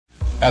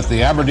At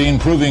the Aberdeen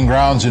Proving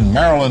Grounds in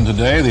Maryland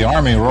today, the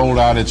Army rolled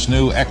out its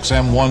new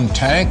XM1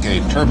 tank, a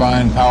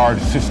turbine-powered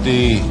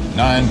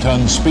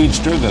 59-ton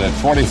speedster that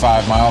at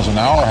 45 miles an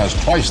hour has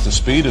twice the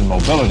speed and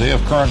mobility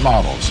of current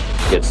models.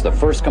 It's the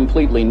first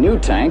completely new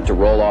tank to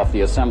roll off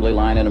the assembly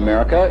line in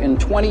America in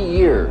 20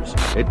 years.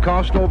 It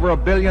cost over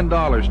 $1 billion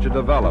to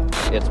develop.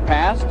 Its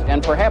past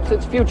and perhaps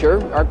its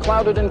future are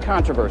clouded in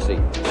controversy.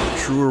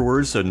 Truer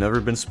words have never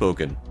been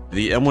spoken.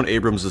 The M1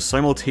 Abrams is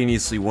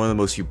simultaneously one of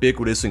the most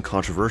ubiquitous and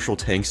controversial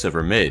tanks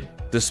ever made.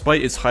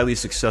 Despite its highly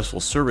successful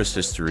service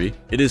history,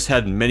 it has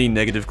had many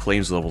negative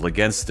claims leveled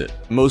against it,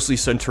 mostly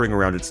centering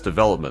around its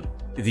development.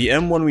 The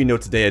M1 we know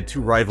today had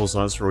two rivals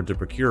on its road to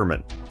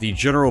procurement, the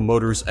General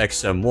Motors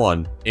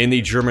XM1 and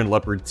the German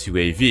Leopard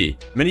 2AV.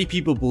 Many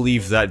people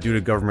believe that due to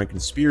government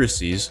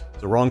conspiracies,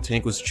 the wrong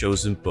tank was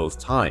chosen both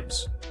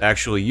times.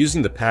 Actually,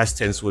 using the past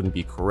tense wouldn't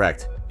be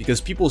correct, because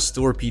people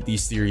still repeat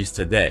these theories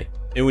today.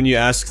 And when you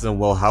ask them,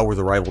 well, how were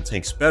the rival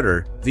tanks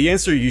better? The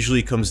answer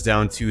usually comes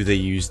down to they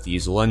used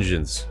diesel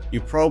engines.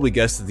 You probably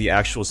guessed that the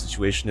actual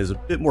situation is a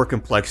bit more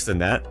complex than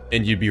that,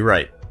 and you'd be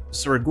right.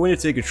 So we're going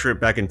to take a trip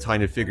back in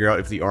time to figure out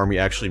if the Army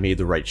actually made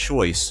the right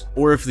choice,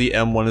 or if the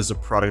M1 is a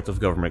product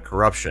of government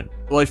corruption.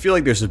 Well, I feel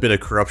like there's a bit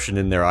of corruption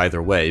in there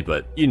either way,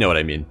 but you know what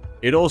I mean.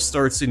 It all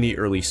starts in the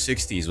early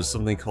 60s with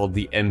something called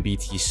the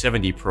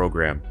MBT-70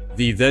 program.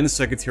 The then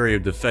Secretary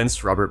of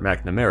Defense, Robert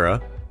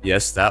McNamara,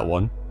 yes, that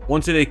one,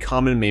 wanted a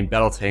common main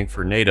battle tank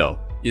for NATO.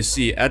 You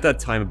see, at that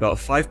time about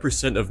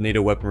 5% of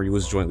NATO weaponry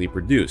was jointly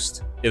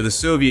produced. If the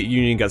Soviet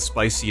Union got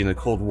spicy and the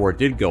Cold War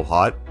did go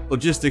hot,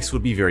 logistics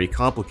would be very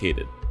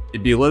complicated.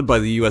 It'd be led by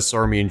the US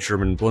Army and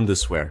German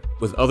Bundeswehr,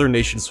 with other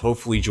nations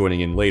hopefully joining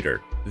in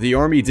later. The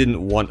Army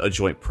didn't want a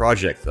joint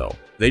project though,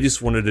 they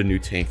just wanted a new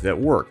tank that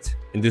worked,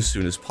 and as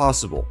soon as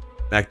possible.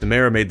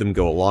 McNamara made them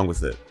go along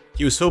with it.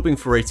 He was hoping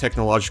for a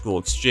technological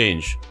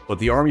exchange, but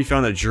the Army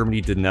found that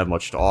Germany didn't have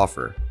much to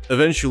offer.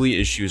 Eventually,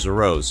 issues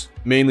arose,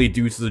 mainly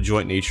due to the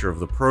joint nature of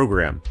the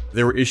program.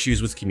 There were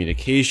issues with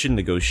communication,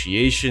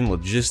 negotiation,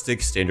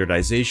 logistics,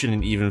 standardization,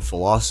 and even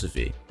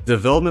philosophy.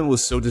 Development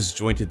was so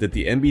disjointed that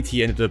the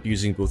MBT ended up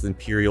using both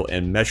imperial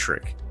and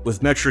metric,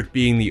 with metric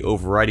being the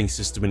overriding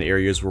system in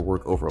areas where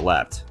work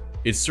overlapped.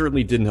 It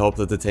certainly didn't help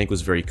that the tank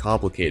was very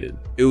complicated.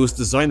 It was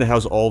designed to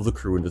house all of the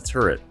crew in the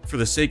turret, for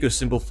the sake of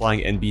simplifying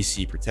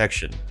NBC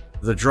protection.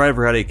 The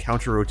driver had a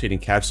counter-rotating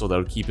capsule that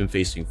would keep him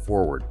facing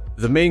forward.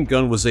 The main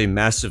gun was a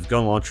massive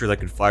gun launcher that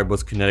could fire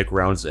both kinetic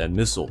rounds and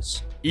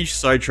missiles. Each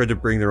side tried to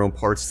bring their own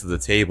parts to the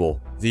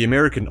table. The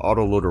American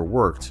autoloader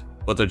worked,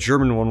 but the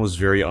German one was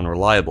very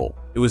unreliable.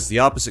 It was the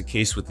opposite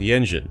case with the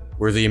engine,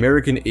 where the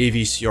American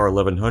AVCR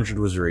 1100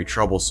 was very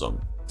troublesome.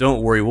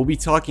 Don't worry, we'll be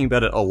talking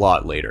about it a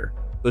lot later.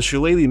 The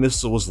Shillelagh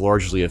missile was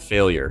largely a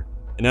failure,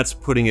 and that's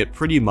putting it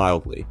pretty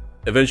mildly.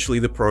 Eventually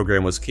the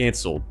program was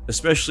cancelled,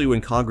 especially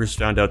when Congress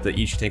found out that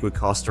each tank would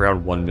cost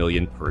around $1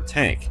 million per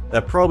tank.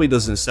 That probably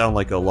doesn't sound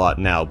like a lot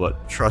now,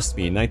 but trust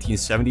me, in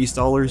 1970s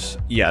dollars,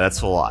 yeah,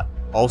 that's a lot.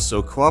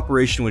 Also,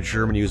 cooperation with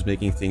Germany was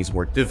making things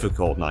more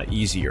difficult, not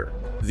easier.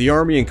 The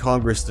Army and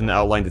Congress then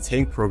outlined a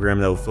tank program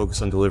that would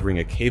focus on delivering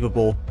a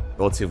capable,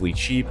 relatively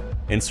cheap,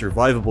 and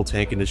survivable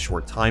tank in a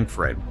short time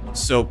frame.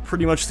 So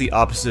pretty much the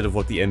opposite of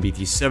what the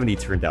MBT-70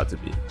 turned out to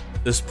be.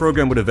 This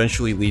program would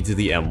eventually lead to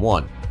the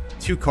M1.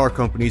 Two car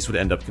companies would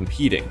end up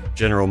competing,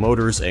 General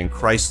Motors and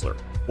Chrysler.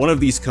 One of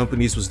these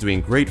companies was doing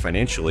great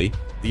financially,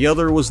 the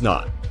other was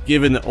not.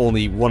 Given that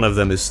only one of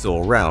them is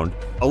still around,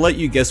 I'll let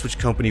you guess which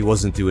company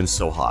wasn't doing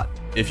so hot.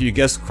 If you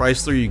guess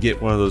Chrysler, you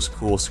get one of those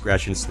cool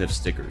scratch and sniff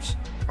stickers.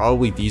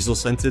 Probably diesel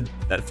scented,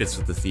 that fits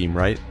with the theme,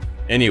 right?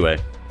 Anyway,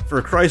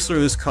 for Chrysler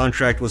this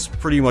contract was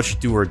pretty much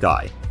do or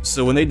die.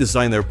 So when they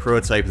designed their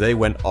prototype, they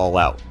went all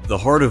out, the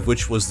heart of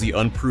which was the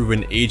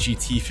unproven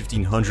AGT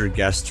 1500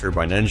 gas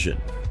turbine engine.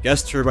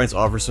 Gas turbines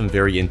offer some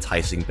very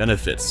enticing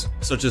benefits,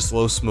 such as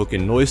low smoke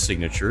and noise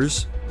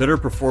signatures, better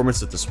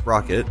performance at the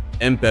sprocket,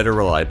 and better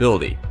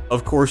reliability.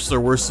 Of course,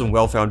 there were some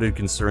well-founded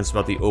concerns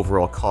about the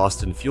overall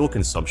cost and fuel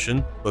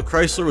consumption, but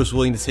Chrysler was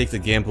willing to take the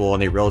gamble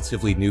on a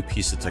relatively new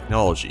piece of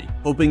technology,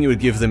 hoping it would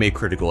give them a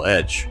critical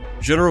edge.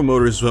 General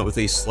Motors went with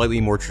a slightly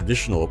more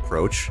traditional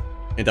approach,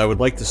 and I would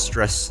like to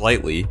stress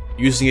slightly,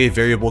 using a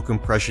variable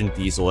compression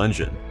diesel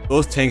engine.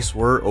 Both tanks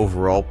were,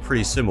 overall,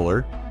 pretty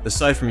similar,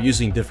 aside from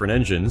using different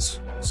engines,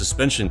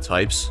 suspension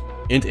types,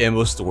 and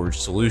ammo storage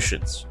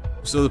solutions.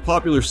 So the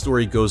popular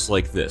story goes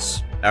like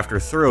this. After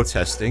thorough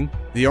testing,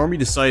 the Army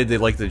decided they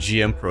liked the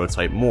GM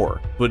prototype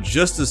more, but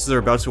just as they're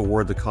about to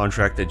award the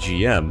contract at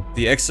GM,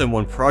 the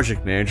XM1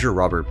 project manager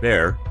Robert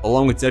Baer,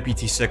 along with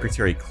Deputy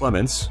Secretary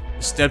Clements,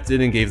 stepped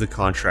in and gave the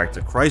contract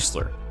to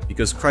Chrysler,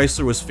 because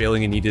Chrysler was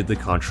failing and needed the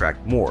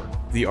contract more.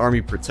 The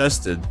Army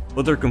protested,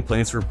 but their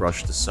complaints were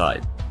brushed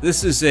aside.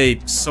 This is a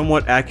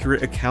somewhat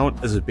accurate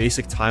account as a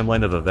basic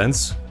timeline of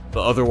events,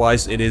 but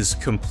otherwise it is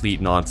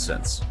complete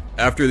nonsense.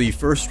 After the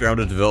first round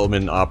of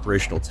development and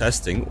operational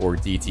testing, or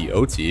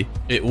DTOT,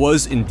 it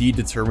was indeed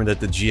determined that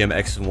the GM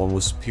XM1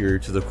 was superior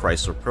to the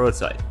Chrysler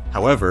prototype.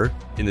 However,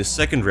 in the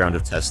second round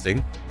of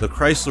testing, the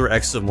Chrysler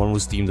XM1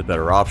 was deemed a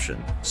better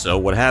option. So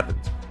what happened?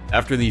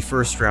 After the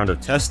first round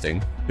of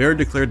testing, Baer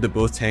declared that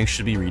both tanks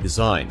should be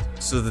redesigned,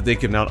 so that they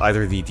could mount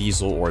either the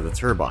diesel or the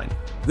turbine.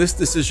 This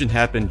decision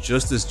happened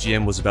just as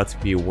GM was about to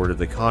be awarded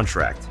the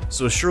contract,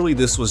 so surely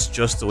this was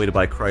just a way to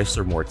buy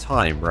Chrysler more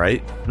time,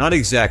 right? Not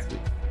exactly.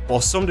 While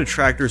some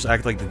detractors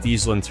act like the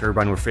diesel and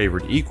turbine were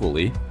favored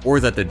equally, or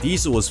that the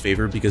diesel was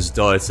favored because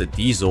duh, it's a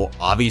diesel,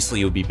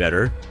 obviously it would be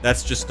better,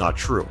 that's just not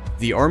true.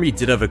 The Army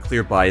did have a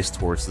clear bias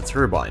towards the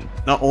turbine,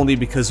 not only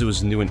because it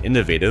was new and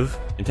innovative,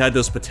 and had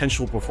those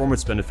potential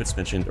performance benefits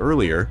mentioned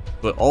earlier,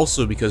 but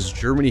also because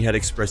Germany had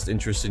expressed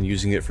interest in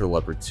using it for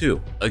Leopard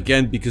 2,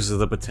 again because of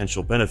the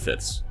potential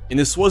benefits. And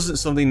this wasn't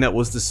something that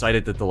was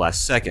decided at the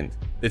last second.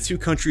 The two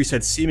countries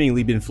had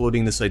seemingly been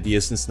floating this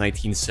idea since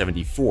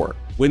 1974,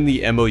 when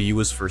the MOU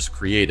was first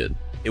created.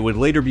 It would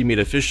later be made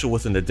official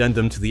with an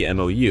addendum to the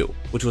MOU,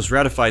 which was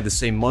ratified the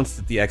same month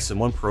that the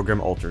XM1 program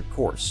altered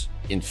course.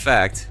 In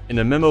fact, in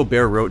a memo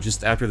Baer wrote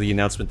just after the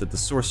announcement that the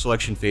source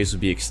selection phase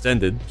would be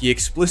extended, he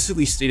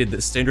explicitly stated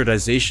that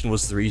standardization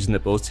was the reason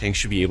that both tanks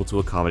should be able to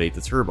accommodate the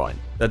turbine.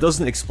 That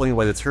doesn't explain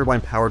why the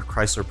turbine-powered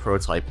Chrysler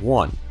prototype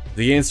won.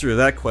 The answer to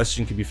that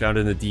question can be found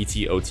in the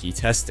DTOT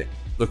testing.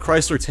 The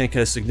Chrysler tank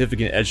has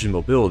significant edge in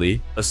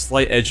mobility, a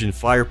slight edge in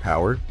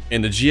firepower,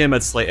 and the GM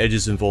had slight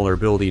edges in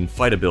vulnerability and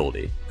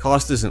fightability.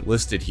 Cost isn't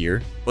listed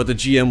here, but the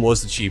GM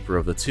was the cheaper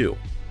of the two.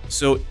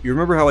 So, you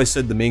remember how I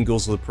said the main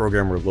goals of the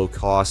program were low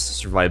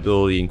cost,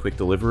 survivability, and quick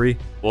delivery?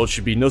 Well, it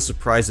should be no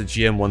surprise that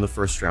GM won the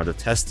first round of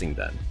testing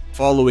then.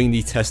 Following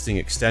the testing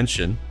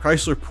extension,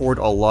 Chrysler poured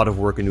a lot of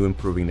work into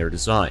improving their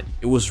design.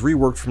 It was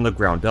reworked from the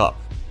ground up,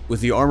 with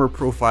the armor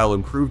profile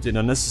improved and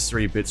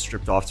unnecessary bits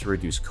stripped off to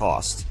reduce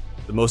cost.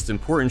 The most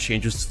important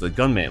changes to the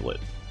gun mantlet,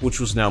 which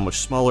was now much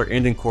smaller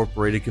and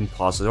incorporated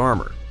composite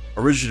armor.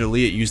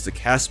 Originally, it used the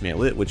cast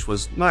mantlet, which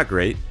was not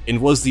great,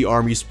 and was the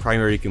Army's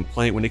primary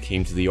complaint when it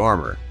came to the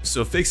armor,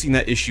 so fixing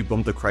that issue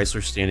bumped the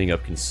Chrysler standing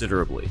up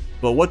considerably.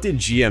 But what did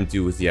GM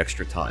do with the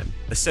extra time?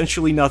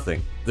 Essentially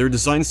nothing. Their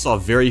design saw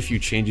very few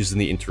changes in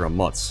the interim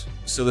months.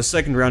 So the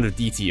second round of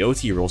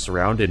DTOT rolls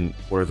around, and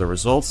what are the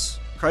results?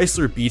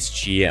 Chrysler beats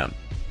GM.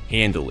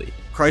 Handily.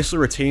 Chrysler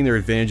retained their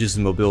advantages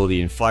in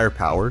mobility and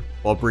firepower,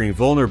 while bringing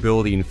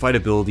vulnerability and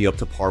fightability up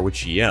to par with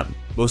GM.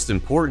 Most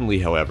importantly,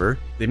 however,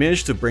 they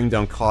managed to bring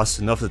down costs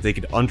enough that they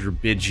could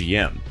underbid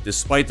GM,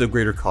 despite the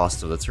greater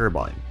cost of the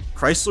turbine.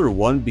 Chrysler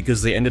won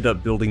because they ended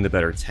up building the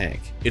better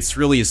tank. It's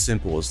really as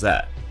simple as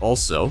that.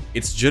 Also,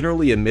 it's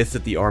generally a myth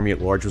that the Army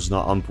at large was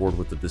not on board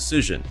with the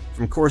decision.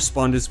 From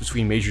correspondence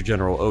between Major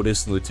General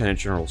Otis and Lieutenant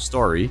General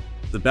Starry,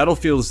 the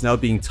battlefield is now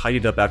being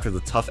tidied up after the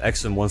tough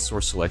XM1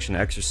 source selection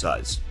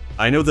exercise.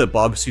 I know that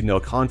Bob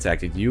Sudnell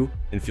contacted you,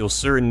 and feel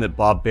certain that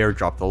Bob Baer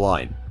dropped the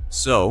line.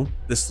 So,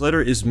 this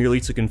letter is merely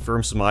to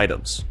confirm some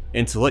items,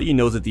 and to let you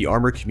know that the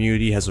armor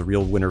community has a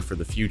real winner for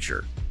the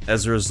future.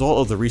 As a result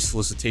of the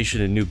resolicitation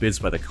and new bids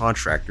by the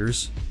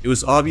contractors, it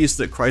was obvious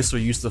that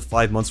Chrysler used the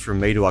 5 months from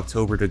May to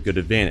October to good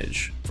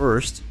advantage.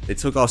 First, they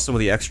took off some of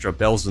the extra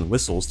bells and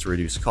whistles to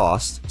reduce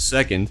cost.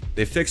 Second,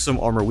 they fixed some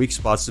armor weak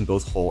spots in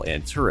both hull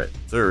and turret.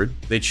 Third,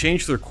 they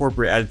changed their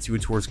corporate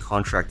attitude towards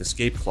contract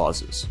escape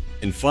clauses.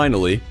 And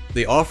finally,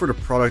 they offered a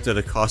product at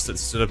a cost that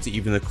stood up to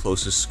even the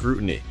closest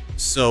scrutiny.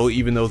 So,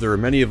 even though there are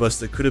many of us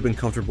that could have been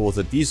comfortable with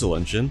a diesel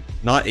engine,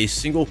 not a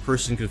single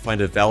person could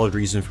find a valid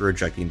reason for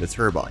rejecting the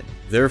turbine.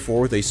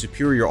 Therefore, with a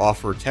superior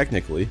offer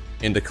technically,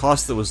 and a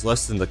cost that was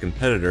less than the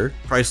competitor,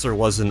 Chrysler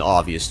was an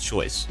obvious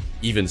choice.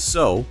 Even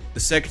so, the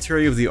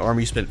Secretary of the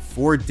Army spent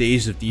 4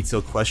 days of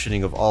detailed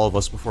questioning of all of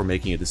us before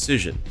making a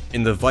decision,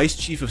 and the Vice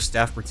Chief of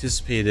Staff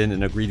participated in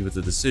and agreed with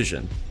the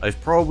decision.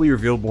 I've probably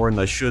revealed more than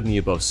I should in the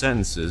above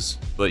sentences,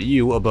 but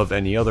you, above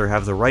any other,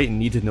 have the right and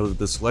need to know that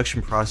the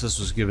selection process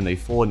was given a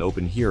full and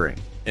open hearing,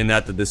 and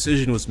that the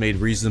decision was made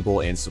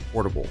reasonable and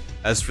supportable.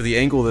 As for the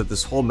angle that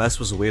this whole mess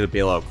was a way to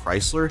bail out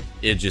Chrysler,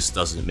 it just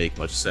doesn't make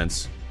much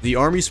sense. The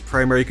Army's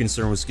primary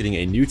concern was getting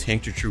a new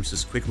tank to troops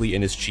as quickly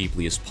and as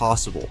cheaply as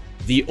possible.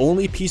 The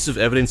only piece of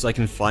evidence I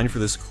can find for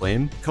this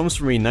claim comes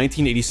from a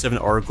 1987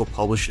 article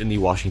published in the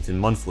Washington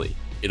Monthly.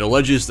 It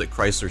alleges that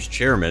Chrysler's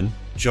chairman,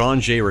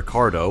 John J.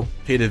 Ricardo,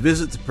 paid a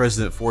visit to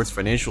President Ford's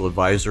financial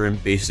advisor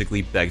and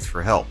basically begged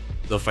for help.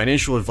 The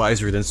financial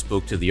advisor then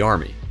spoke to the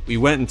Army. "We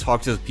went and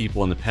talked to the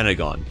people in the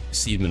Pentagon,"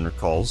 Seidman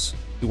recalls.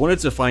 "We wanted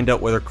to find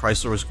out whether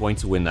Chrysler was going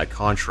to win that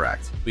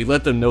contract. We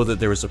let them know that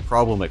there was a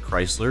problem at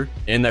Chrysler,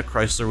 and that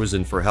Chrysler was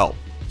in for help."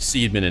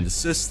 Seidman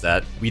insists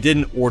that, "We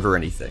didn't order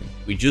anything.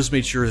 We just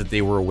made sure that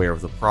they were aware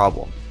of the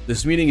problem."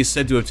 This meeting is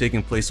said to have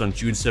taken place on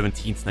June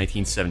 17,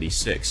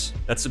 1976.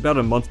 That's about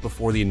a month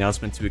before the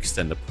announcement to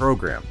extend the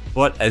program.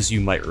 But, as you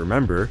might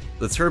remember,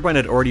 the turbine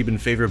had already been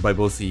favored by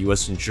both the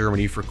US and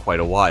Germany for quite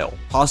a while,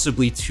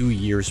 possibly 2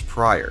 years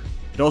prior.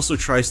 It also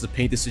tries to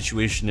paint the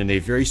situation in a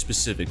very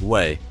specific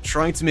way,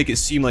 trying to make it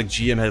seem like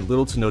GM had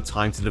little to no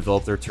time to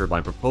develop their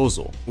turbine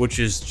proposal, which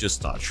is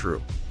just not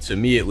true. To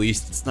me at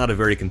least, it's not a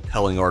very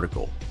compelling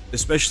article,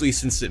 especially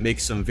since it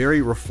makes some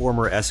very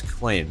reformer-esque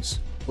claims,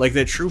 like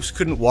that troops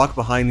couldn't walk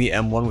behind the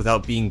M1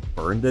 without being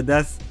burned to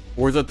death,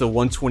 or that the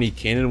 120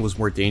 cannon was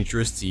more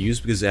dangerous to use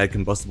because it had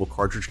combustible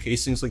cartridge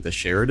casings like the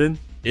Sheridan.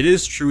 It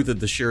is true that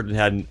the Sheridan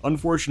had an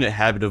unfortunate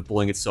habit of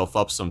blowing itself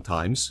up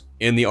sometimes,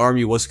 and the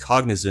Army was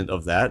cognizant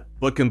of that,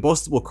 but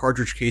combustible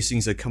cartridge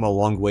casings had come a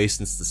long way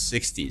since the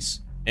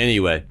 60s.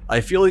 Anyway,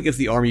 I feel like if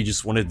the Army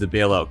just wanted to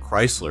bail out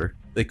Chrysler,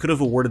 they could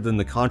have awarded them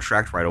the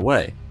contract right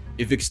away.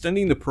 If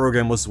extending the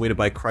program was the way to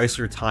buy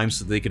Chrysler time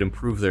so they could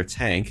improve their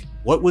tank,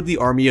 what would the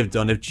Army have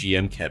done if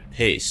GM kept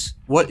pace?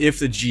 What if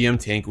the GM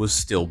tank was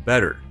still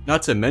better?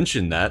 Not to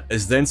mention that,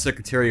 as then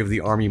Secretary of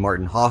the Army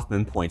Martin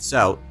Hoffman points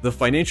out, the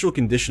financial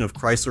condition of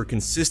Chrysler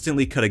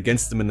consistently cut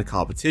against them in the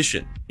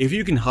competition. If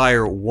you can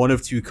hire one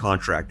of two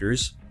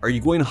contractors, are you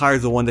going to hire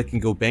the one that can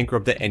go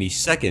bankrupt at any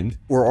second,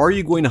 or are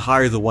you going to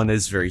hire the one that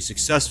is very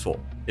successful?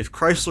 If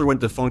Chrysler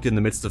went defunct in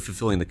the midst of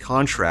fulfilling the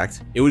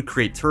contract, it would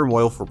create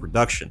turmoil for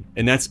production,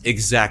 and that's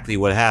exactly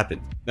what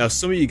happened. Now,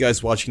 some of you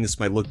guys watching this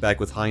might look back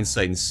with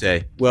hindsight and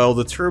say, well,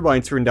 the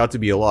turbine turned out to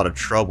be a lot of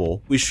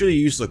trouble. We should have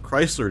used the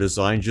Chrysler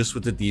design just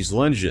with the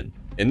diesel engine.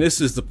 And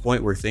this is the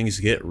point where things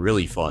get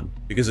really fun,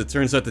 because it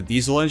turns out the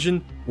diesel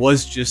engine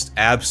was just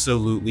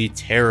absolutely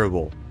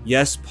terrible.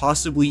 Yes,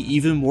 possibly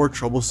even more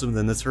troublesome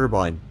than the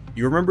turbine.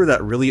 You remember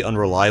that really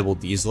unreliable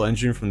diesel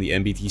engine from the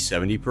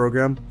MBT-70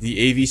 program,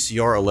 the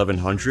AVCR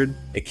 1100?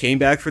 It came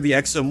back for the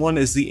XM1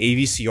 as the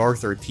AVCR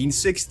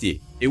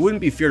 1360. It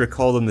wouldn't be fair to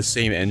call them the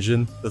same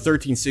engine. The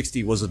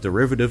 1360 was a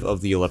derivative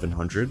of the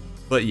 1100,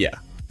 but yeah.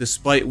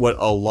 Despite what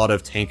a lot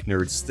of tank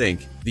nerds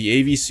think,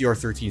 the AVCR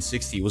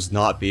 1360 was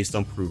not based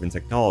on proven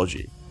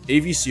technology.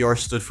 AVCR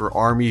stood for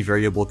Army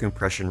Variable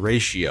Compression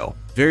Ratio.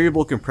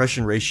 Variable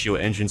compression ratio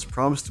engines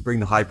promise to bring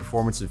the high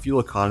performance and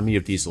fuel economy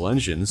of diesel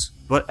engines,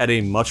 but at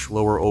a much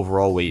lower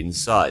overall weight and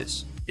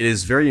size. It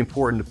is very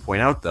important to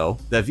point out, though,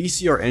 that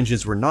VCR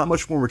engines were not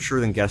much more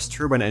mature than gas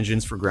turbine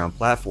engines for ground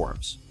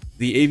platforms.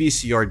 The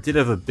AVCR did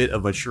have a bit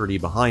of maturity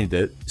behind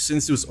it,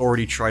 since it was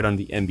already tried on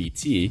the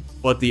MBT,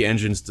 but the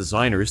engine's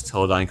designers,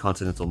 Teledyne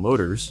Continental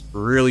Motors,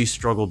 really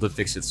struggled to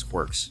fix its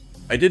quirks.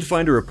 I did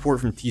find a report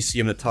from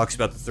TCM that talks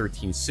about the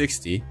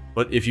 1360,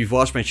 but if you've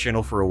watched my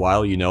channel for a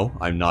while, you know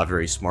I'm not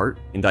very smart,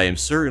 and I am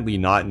certainly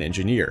not an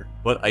engineer.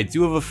 But I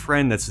do have a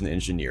friend that's an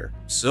engineer,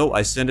 so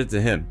I sent it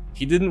to him.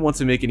 He didn't want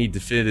to make any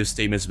definitive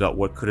statements about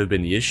what could have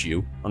been the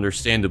issue,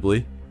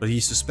 understandably, but he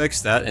suspects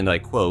that, and I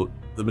quote,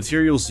 "The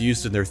materials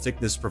used and their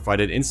thickness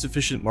provided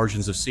insufficient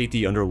margins of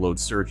safety under load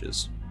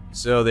surges."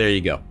 So there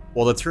you go.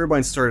 While the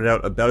turbine started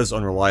out about as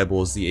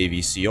unreliable as the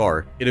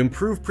AVCR, it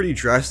improved pretty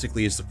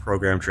drastically as the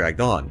program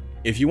dragged on.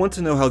 If you want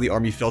to know how the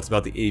Army felt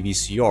about the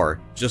AVCR,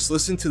 just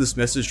listen to this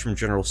message from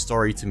General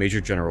Starry to Major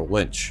General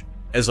Lynch.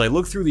 As I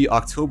looked through the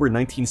October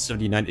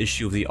 1979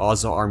 issue of the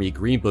ASA Army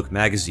Green Book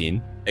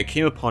magazine, I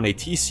came upon a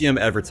TCM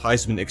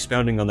advertisement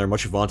expounding on their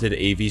much vaunted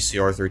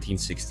AVCR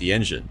 1360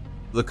 engine.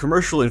 The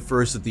commercial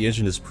infers that the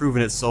engine has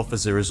proven itself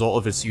as a result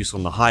of its use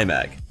on the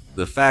HIMAG.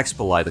 The facts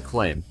belie the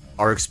claim.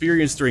 Our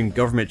experience during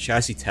government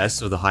chassis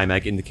tests of the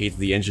HIMAG indicate that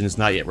the engine is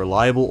not yet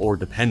reliable or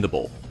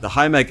dependable. The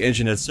HIMAG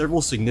engine had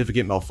several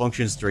significant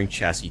malfunctions during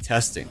chassis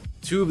testing.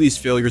 Two of these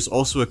failures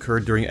also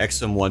occurred during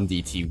XM1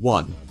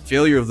 DT1,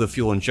 failure of the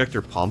fuel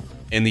injector pump,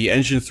 and the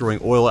engine throwing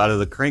oil out of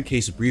the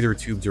crankcase breather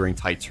tube during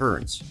tight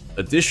turns.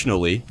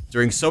 Additionally,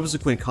 during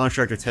subsequent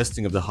contractor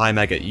testing of the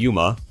HIMAG at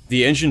Yuma,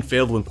 the engine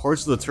failed when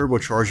parts of the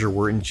turbocharger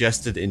were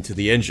ingested into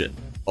the engine.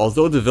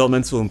 Although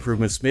developmental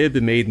improvements may have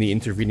been made in the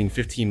intervening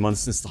 15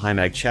 months since the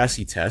HIMAG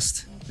chassis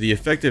test, the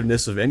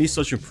effectiveness of any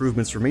such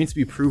improvements remains to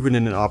be proven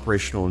in an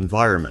operational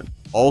environment.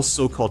 All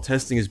so-called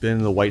testing has been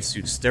in the white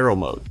suit sterile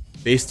mode.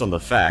 Based on the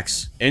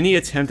facts, any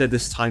attempt at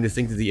this time to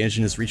think that the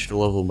engine has reached a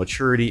level of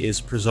maturity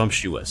is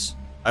presumptuous.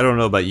 I don't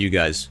know about you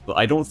guys, but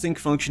I don't think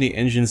functioning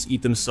engines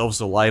eat themselves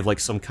alive like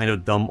some kind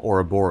of dumb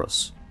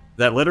Ouroboros.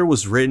 That letter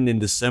was written in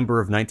December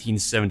of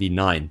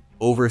 1979,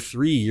 over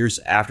 3 years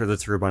after the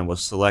turbine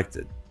was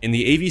selected, and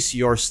the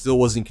AVCR still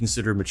wasn't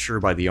considered mature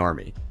by the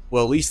Army.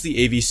 Well, at least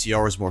the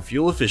AVCR was more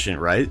fuel efficient,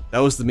 right? That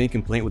was the main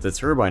complaint with the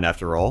turbine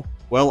after all.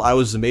 Well, I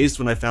was amazed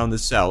when I found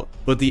this out,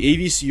 but the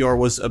AVCR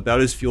was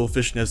about as fuel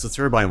efficient as the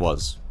turbine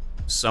was.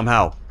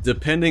 Somehow,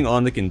 depending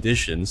on the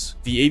conditions,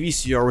 the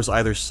AVCR was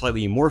either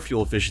slightly more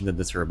fuel efficient than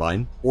the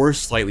turbine, or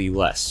slightly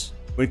less.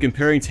 When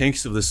comparing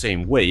tanks of the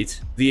same weight,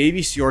 the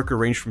AVCR could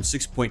range from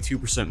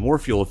 6.2% more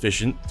fuel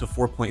efficient to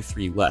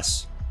 4.3%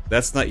 less.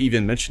 That's not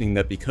even mentioning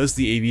that because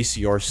the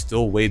AVCR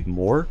still weighed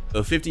more, a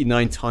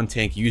 59-ton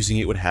tank using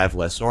it would have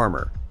less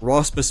armor.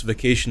 Raw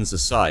specifications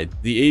aside,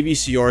 the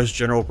AVCR's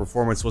general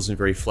performance wasn't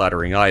very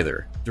flattering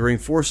either. During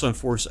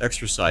force-on-force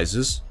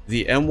exercises,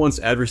 the M1's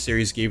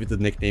adversaries gave it the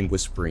nickname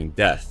Whispering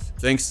Death,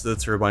 thanks to the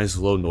turbine's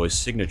low noise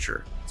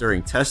signature.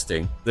 During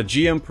testing, the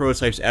GM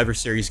prototype's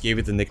adversaries gave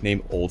it the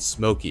nickname Old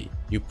Smoky.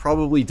 You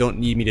probably don't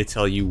need me to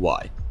tell you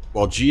why.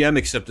 While GM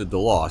accepted the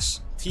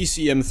loss,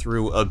 TCM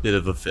threw a bit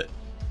of a fit.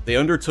 They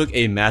undertook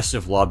a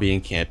massive lobbying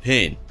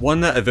campaign,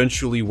 one that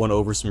eventually won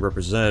over some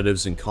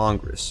representatives in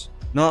Congress.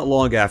 Not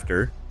long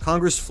after,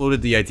 Congress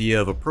floated the idea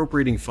of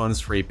appropriating funds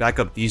for a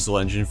backup diesel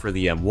engine for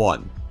the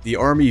M1. The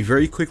Army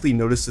very quickly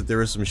noticed that there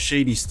was some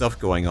shady stuff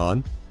going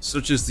on,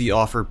 such as the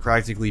offer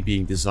practically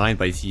being designed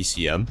by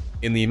TCM,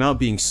 and the amount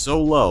being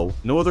so low,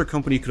 no other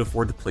company could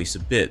afford to place a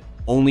bid.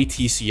 Only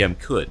TCM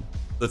could.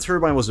 The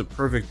turbine wasn't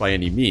perfect by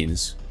any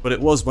means, but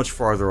it was much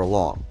farther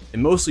along,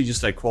 and mostly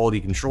just had quality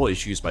control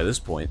issues by this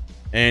point.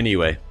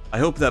 Anyway, I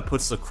hope that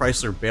puts the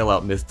Chrysler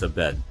bailout myth to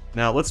bed.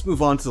 Now let's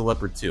move on to the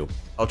Leopard 2.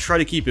 I'll try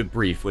to keep it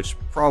brief, which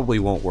probably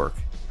won't work.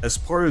 As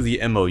part of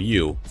the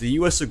MOU, the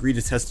US agreed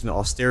to test an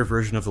austere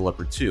version of the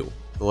Leopard 2,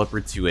 the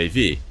Leopard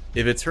 2AV.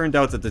 If it turned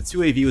out that the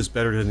 2AV was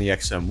better than the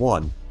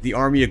XM1, the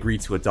Army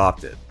agreed to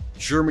adopt it.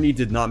 Germany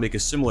did not make a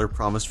similar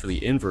promise for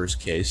the inverse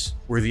case,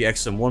 where the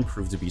XM1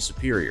 proved to be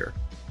superior.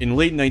 In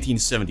late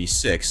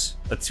 1976,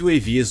 a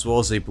 2AV as well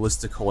as a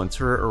ballistic hull and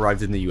turret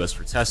arrived in the US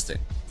for testing.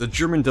 The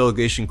German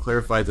delegation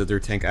clarified that their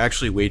tank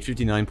actually weighed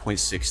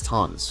 59.6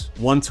 tons,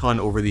 1 ton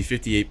over the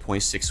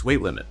 58.6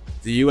 weight limit.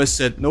 The US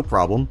said no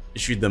problem,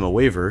 issued them a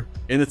waiver,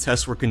 and the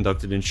tests were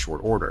conducted in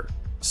short order.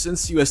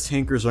 Since US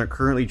tankers aren't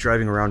currently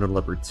driving around on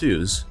Leopard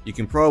 2s, you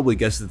can probably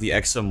guess that the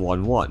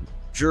XM1 won.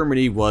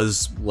 Germany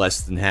was less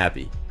than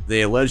happy.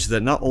 They alleged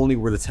that not only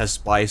were the tests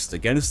biased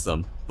against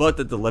them, but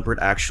that the Leopard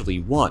actually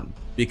won,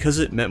 because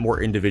it met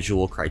more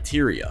individual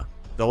criteria.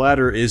 The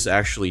latter is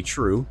actually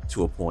true,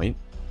 to a point,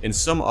 and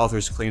some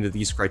authors claim that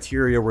these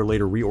criteria were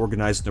later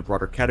reorganized into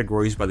broader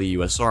categories by the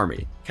US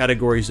Army,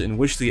 categories in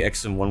which the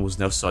XM1 was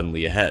now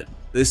suddenly ahead.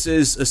 This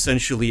is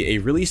essentially a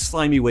really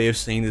slimy way of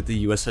saying that the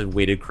US had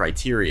weighted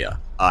criteria,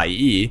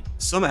 i.e.,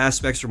 some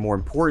aspects are more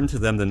important to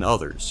them than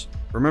others.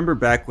 Remember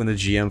back when the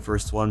GM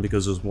first won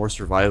because it was more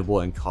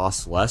survivable and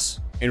cost less?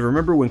 And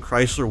remember when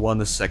Chrysler won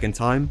the second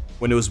time,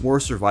 when it was more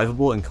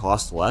survivable and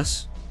cost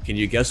less? Can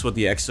you guess what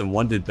the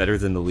XM1 did better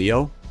than the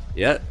Leo?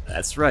 Yeah,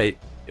 that's right.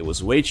 It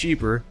was way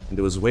cheaper, and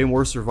it was way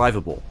more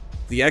survivable.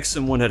 The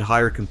XM1 had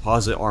higher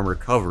composite armor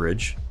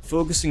coverage,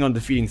 focusing on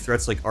defeating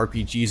threats like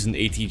RPGs and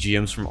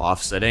ATGMs from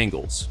offset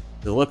angles.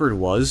 The Leopard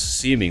was,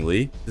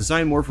 seemingly,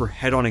 designed more for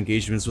head-on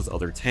engagements with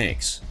other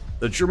tanks.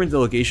 The German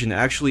delegation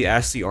actually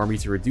asked the Army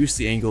to reduce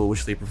the angle at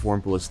which they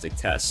performed ballistic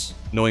tests,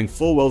 knowing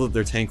full well that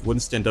their tank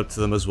wouldn't stand up to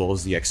them as well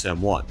as the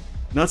XM1.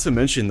 Not to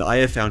mention that I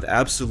have found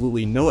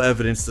absolutely no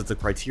evidence that the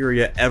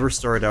criteria ever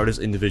started out as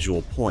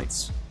individual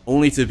points,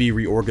 only to be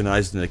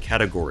reorganized into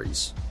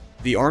categories.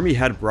 The Army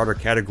had broader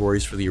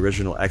categories for the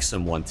original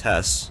XM1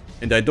 tests,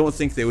 and I don't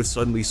think they would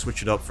suddenly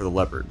switch it up for the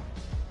Leopard.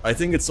 I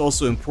think it's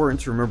also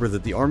important to remember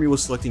that the Army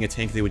was selecting a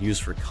tank they would use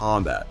for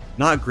combat,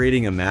 not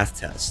grading a math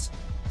test.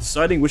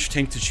 Deciding which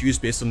tank to choose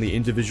based on the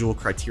individual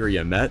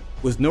criteria met,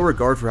 with no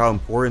regard for how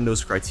important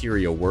those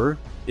criteria were,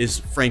 is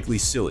frankly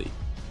silly.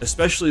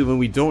 Especially when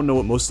we don't know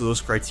what most of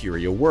those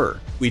criteria were.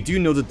 We do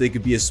know that they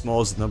could be as small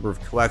as the number of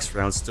coax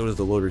rounds stowed at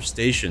the loader's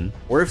station,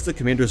 or if the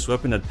commander's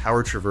weapon had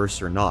power traverse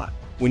or not.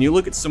 When you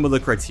look at some of the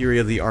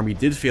criteria the Army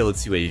did fail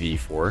its 2AV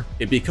for,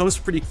 it becomes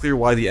pretty clear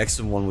why the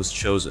XM1 was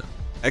chosen.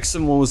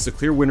 XM1 was the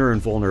clear winner in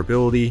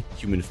vulnerability,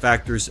 human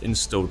factors, and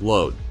stowed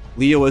load.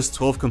 Leo has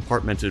 12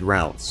 compartmented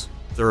rounds.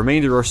 The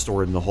remainder are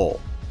stored in the hull.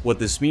 What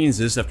this means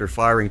is, after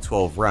firing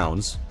 12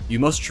 rounds, you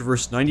must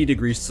traverse 90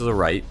 degrees to the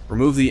right,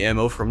 remove the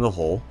ammo from the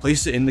hull,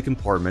 place it in the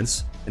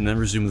compartments, and then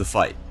resume the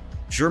fight.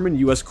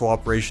 German-US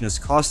cooperation has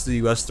cost the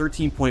US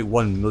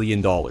 $13.1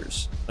 million,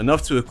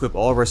 enough to equip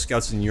all of our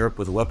scouts in Europe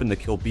with a weapon to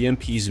kill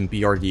BMPs and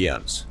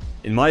BRDMs.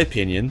 In my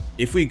opinion,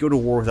 if we go to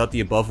war without the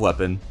above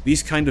weapon,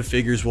 these kind of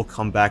figures will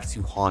come back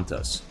to haunt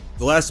us.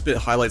 The last bit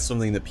highlights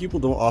something that people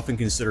don't often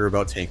consider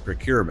about tank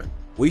procurement.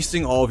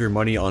 Wasting all of your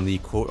money on the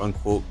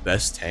quote-unquote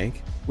best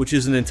tank, which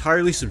is an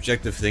entirely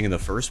subjective thing in the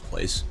first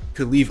place,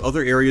 could leave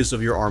other areas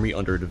of your army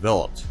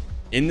underdeveloped.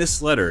 In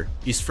this letter,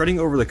 he's fretting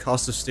over the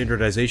cost of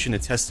standardization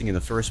and testing in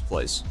the first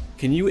place.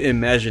 Can you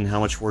imagine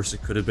how much worse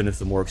it could have been if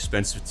the more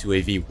expensive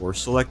 2AV were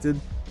selected?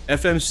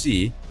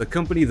 FMC, the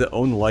company that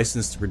owned the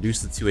license to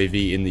produce the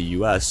 2AV in the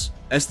US,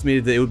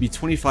 estimated that it would be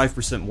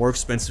 25% more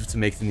expensive to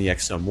make than the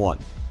XM1.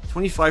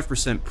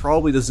 25%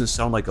 probably doesn't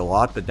sound like a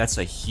lot, but that's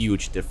a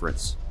huge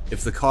difference.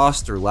 If the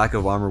cost or lack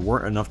of armor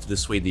weren't enough to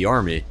dissuade the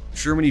Army,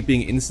 Germany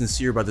being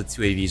insincere about the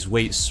 2AV's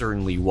weight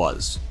certainly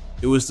was.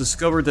 It was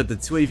discovered that the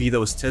 2AV that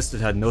was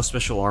tested had no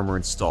special armor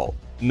installed.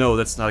 No,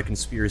 that's not a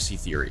conspiracy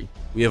theory.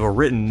 We have a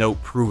written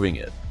note proving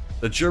it.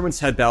 The Germans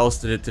had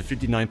ballasted it to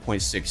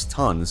 59.6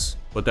 tons,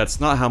 but that's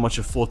not how much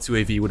a full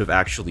 2AV would have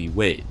actually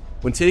weighed.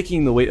 When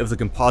taking the weight of the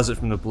composite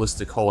from the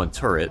ballistic hull and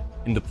turret,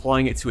 and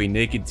deploying it to a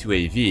naked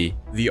 2AV,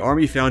 the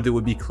Army found it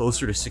would be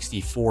closer to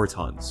 64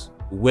 tons,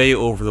 way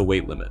over the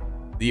weight limit.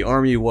 The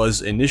Army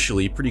was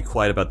initially pretty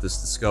quiet about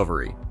this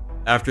discovery.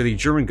 After the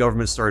German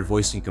government started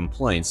voicing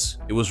complaints,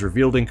 it was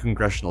revealed in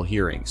congressional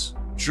hearings.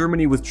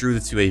 Germany withdrew the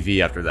 2AV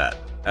after that.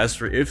 As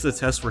for if the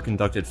tests were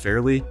conducted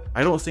fairly,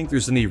 I don't think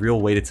there's any real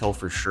way to tell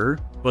for sure,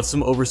 but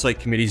some oversight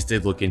committees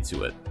did look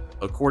into it.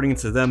 According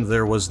to them,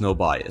 there was no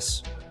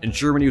bias, and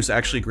Germany was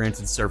actually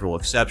granted several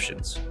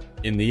exceptions.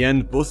 In the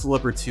end, both the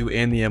Leopard 2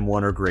 and the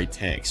M1 are great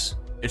tanks.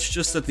 It's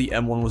just that the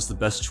M1 was the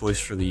best choice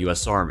for the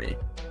US Army.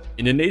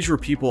 In an age where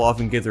people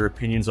often get their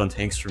opinions on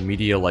tanks from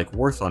media like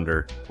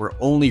Warthunder, where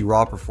only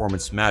raw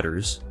performance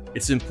matters,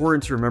 it's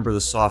important to remember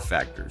the soft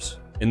factors,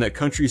 and that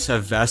countries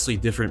have vastly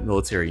different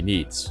military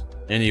needs.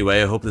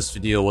 Anyway, I hope this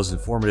video was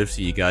informative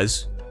to you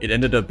guys. It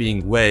ended up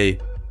being way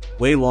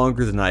Way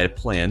longer than I had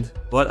planned,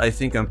 but I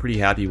think I'm pretty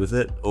happy with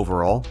it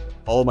overall.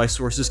 All of my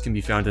sources can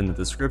be found in the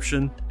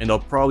description, and I'll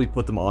probably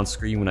put them on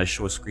screen when I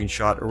show a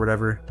screenshot or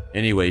whatever.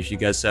 Anyway, if you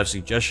guys have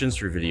suggestions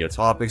for video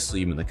topics,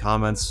 leave them in the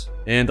comments,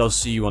 and I'll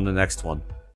see you on the next one.